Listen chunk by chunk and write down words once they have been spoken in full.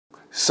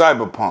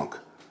Cyberpunk.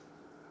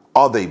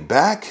 Are they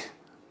back?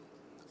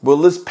 Will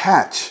this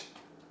patch,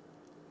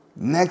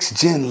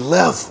 next gen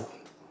level,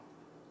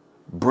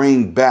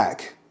 bring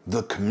back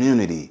the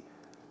community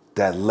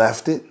that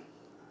left it?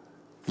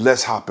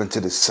 Let's hop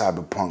into the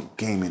Cyberpunk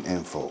gaming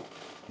info.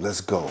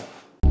 Let's go.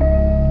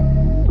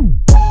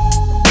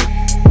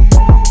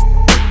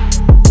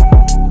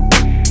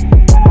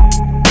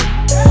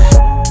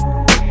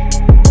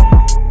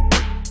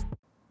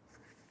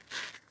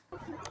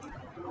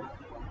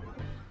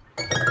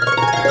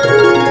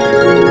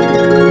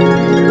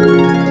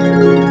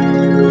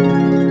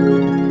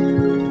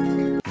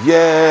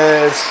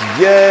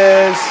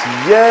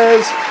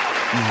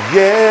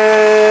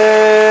 Yes.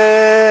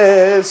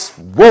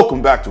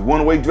 Welcome back to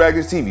Runaway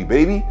Dragons TV,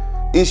 baby.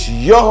 It's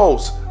your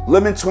host,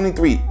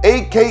 Lemon23,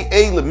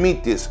 aka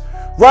Lemetius,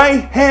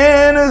 right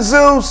hand of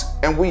Zeus,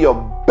 and we are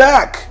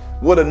back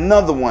with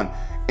another one.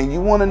 And you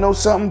want to know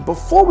something?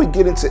 Before we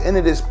get into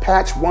this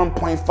patch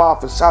 1.5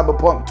 for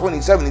Cyberpunk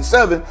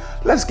 2077,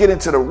 let's get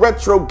into the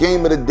retro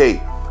game of the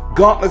day,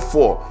 Gauntlet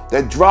 4,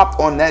 that dropped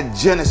on that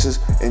Genesis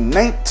in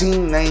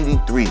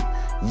 1993.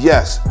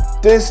 Yes,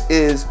 this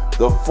is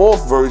the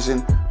fourth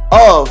version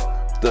of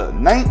the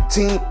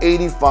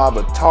 1985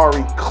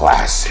 Atari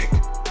Classic.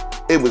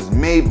 It was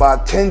made by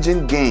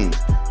Tengen Games,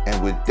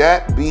 and with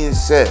that being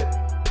said,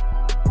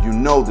 you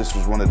know this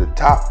was one of the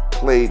top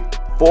played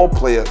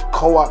 4-player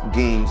co-op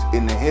games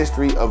in the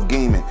history of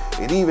gaming.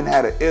 It even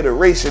had an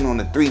iteration on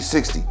the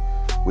 360.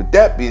 With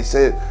that being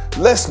said,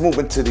 let's move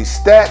into these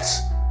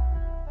stats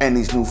and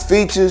these new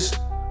features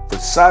for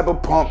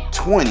Cyberpunk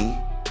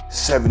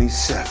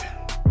 2077.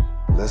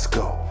 Let's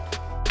go.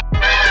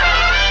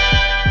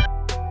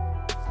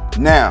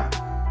 Now,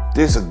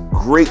 there's a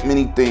great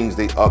many things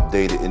they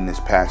updated in this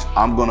patch.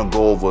 I'm gonna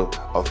go over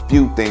a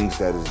few things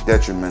that is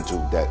detrimental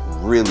that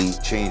really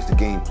changed the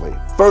gameplay.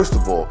 First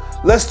of all,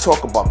 let's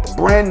talk about the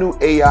brand new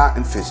AI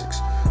and physics.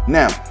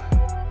 Now,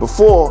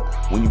 before,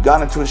 when you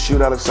got into a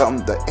shootout or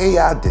something, the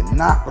AI did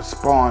not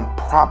respond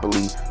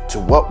properly to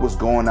what was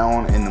going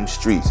on in them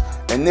streets.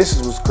 And this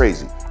is what's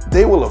crazy.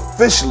 They will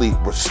officially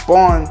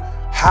respond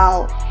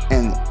how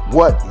and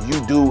what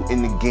you do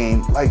in the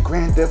game, like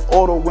Grand Theft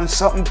Auto when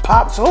something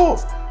pops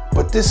off.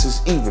 But this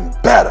is even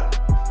better.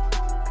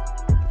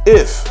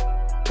 If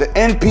the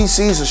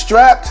NPCs are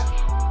strapped,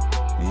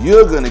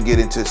 you're gonna get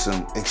into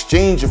some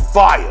exchange of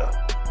fire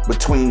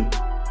between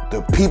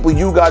the people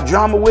you got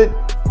drama with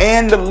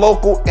and the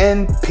local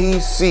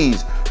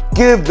NPCs.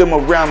 Give them a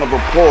round of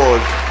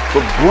applause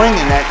for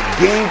bringing that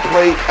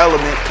gameplay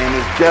element, and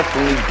it's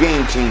definitely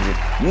game changing.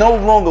 No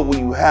longer will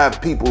you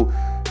have people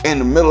in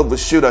the middle of a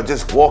shootout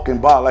just walking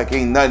by like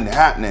ain't nothing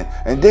happening.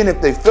 And then if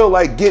they feel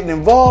like getting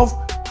involved,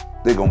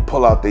 they're gonna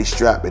pull out their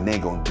strap and they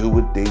gonna do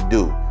what they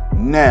do.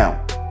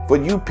 Now, for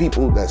you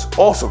people that's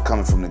also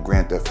coming from the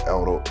Grand Theft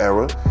Auto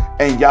era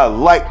and y'all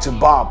like to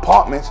buy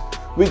apartments,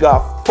 we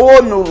got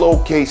 4 new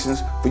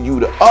locations for you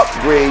to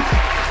upgrade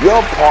your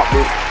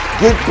apartment,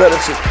 get better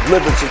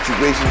living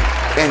situations,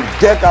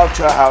 and deck out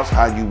your house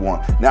how you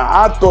want. Now,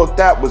 I thought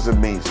that was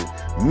amazing.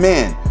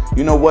 Man,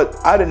 you know what?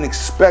 I didn't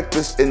expect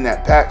this in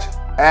that patch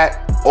at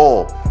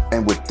all.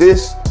 And with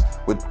this,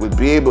 would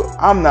be able,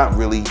 I'm not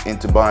really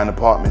into buying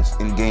apartments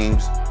in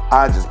games.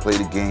 I just play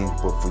the game.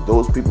 But for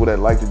those people that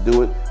like to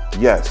do it,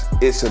 yes,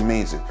 it's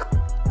amazing.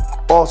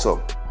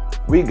 Also,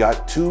 we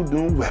got 2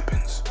 new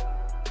weapons.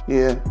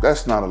 Yeah,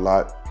 that's not a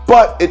lot,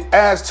 but it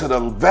adds to the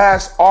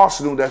vast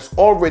arsenal that's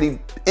already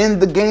in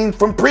the game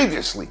from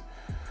previously.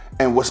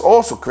 And what's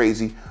also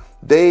crazy,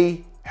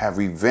 they have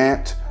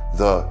revamped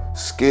the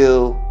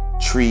skill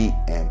tree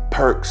and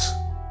perks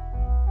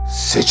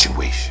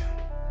situation.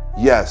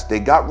 Yes, they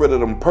got rid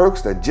of them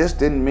perks that just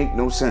didn't make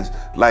no sense,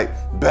 like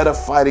better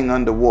fighting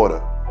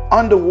underwater.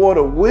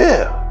 Underwater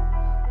where?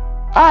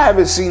 I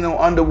haven't seen no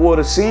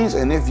underwater scenes,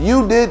 and if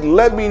you did,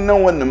 let me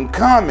know in them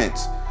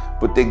comments.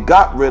 But they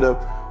got rid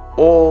of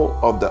all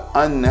of the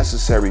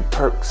unnecessary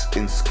perks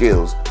and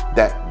skills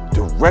that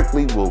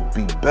directly will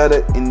be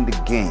better in the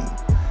game.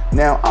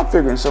 Now, I'm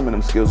figuring some of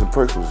them skills and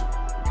perks was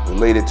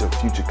related to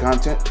future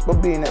content,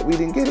 but being that we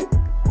didn't get it,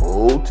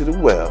 oh to the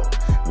well.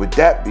 With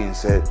that being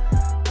said,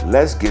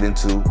 let's get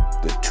into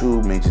the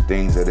 2 major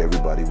things that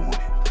everybody wanted.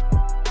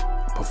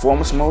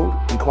 Performance mode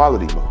and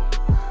quality mode.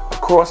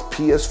 Across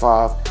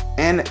PS5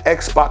 and the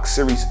Xbox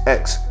Series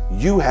X,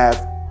 you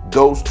have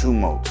those 2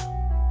 modes.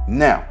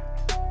 Now,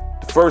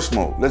 the first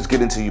mode, let's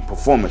get into your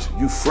performance,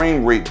 you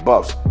frame rate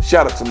buffs.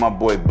 Shout out to my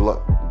boy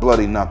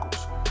Bloody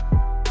Knuckles.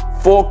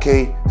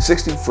 4K,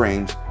 60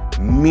 frames,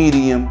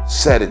 medium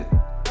setting.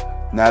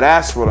 Now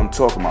that's what I'm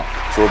talking about.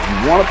 So if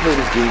you want to play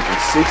this game in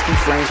 60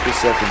 frames per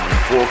second in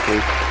 4K,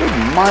 with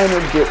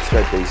minor dips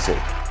that they say,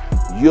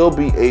 you'll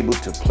be able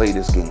to play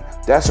this game.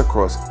 That's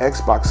across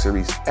Xbox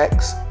Series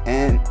X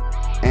and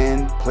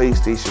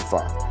PlayStation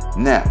 5.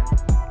 Now,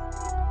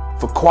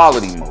 for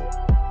quality mode,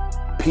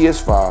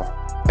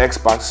 PS5,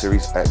 Xbox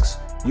Series X,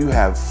 you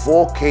have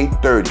 4K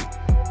 30.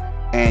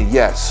 And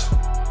yes,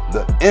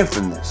 the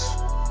infamous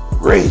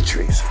ray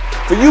tracing.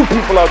 For you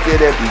people out there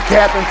that be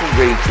capping for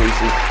ray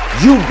tracing,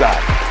 you got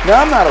it.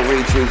 Now, I'm not a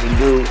ray tracing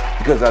dude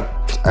because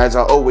as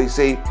I always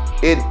say,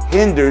 it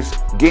hinders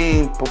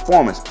game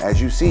performance. As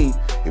you see,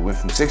 it went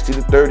from 60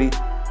 to 30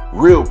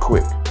 real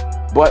quick.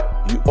 But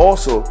you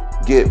also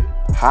get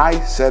high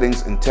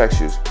settings and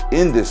textures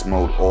in this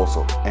mode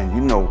also. And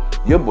you know,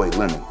 your boy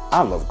Lemon,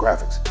 I love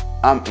graphics.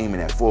 I'm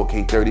aiming at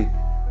 4K 30.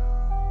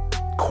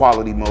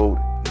 Quality mode,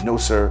 no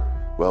sir.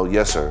 Well,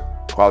 yes sir,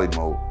 quality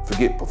mode.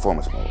 Forget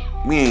performance mode.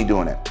 We ain't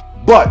doing that.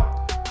 But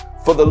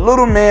for the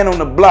little man on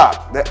the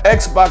block, the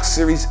Xbox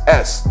Series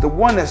S, the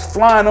one that's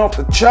flying off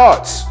the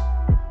charts,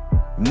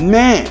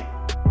 man,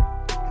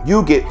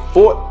 you get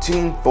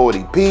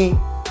 1440p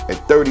at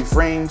 30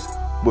 frames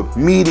with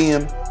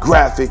medium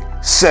graphic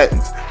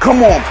settings.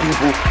 Come on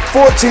people,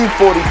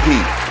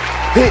 1440p.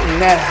 Hitting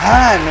that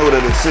high note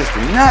of the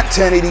system, not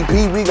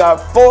 1080p, we got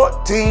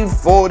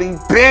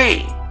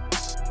 1440p.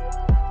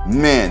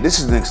 Man, this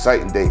is an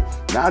exciting day.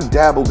 Now, I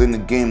dabbled in the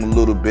game a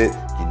little bit.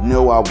 You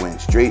know, I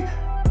went straight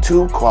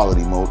to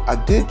quality mode. I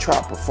did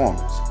try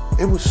performance.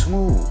 It was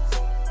smooth,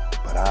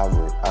 but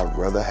I'd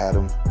rather have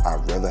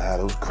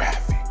those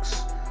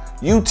graphics.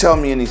 You tell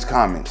me in these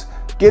comments.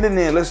 Get in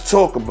there, let's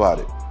talk about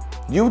it.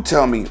 You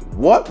tell me,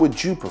 what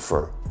would you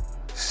prefer?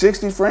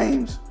 60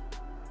 frames,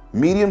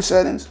 medium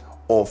settings,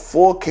 or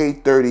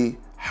 4K 30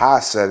 high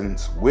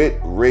settings with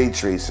ray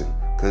tracing?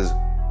 Because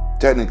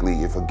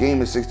technically, if a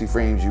game is 60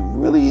 frames, you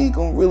really ain't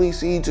gonna really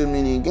see too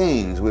many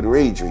games with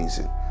ray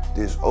tracing.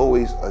 There's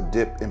always a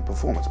dip in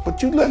performance.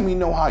 But you let me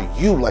know how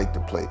you like to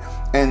play.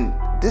 And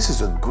this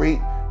is a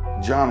great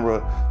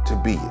genre to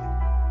be in,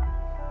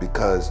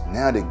 because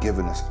now they're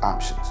giving us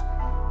options.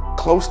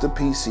 Close to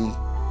PC,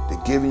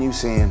 they're giving you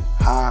saying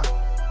high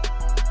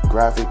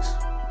graphics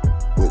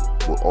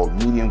or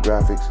medium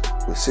graphics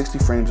with 60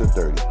 frames or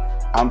 30.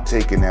 I'm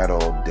taking that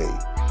all day.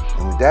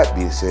 And with that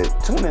being said,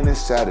 tune in this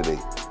Saturday.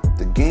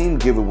 The game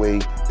giveaway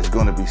is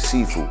going to be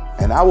seafood,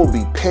 and I will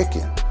be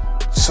picking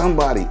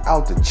somebody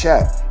out the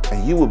chat,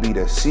 and you will be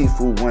the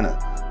seafood winner.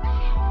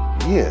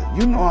 Yeah,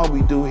 you know how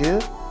we do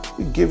here.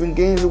 We're giving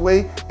games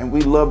away, and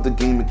we love the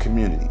gaming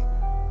community.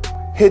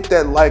 Hit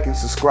that like and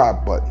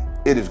subscribe button.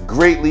 It is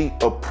greatly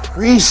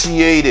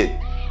appreciated.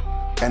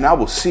 And I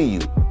will see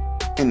you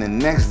in the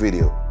next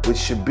video, which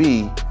should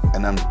be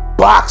an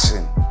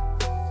unboxing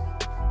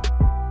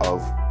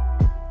of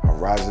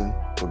Horizon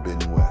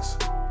Forbidden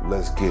West.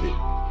 Let's get it.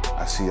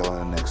 I see y'all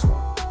in the next one.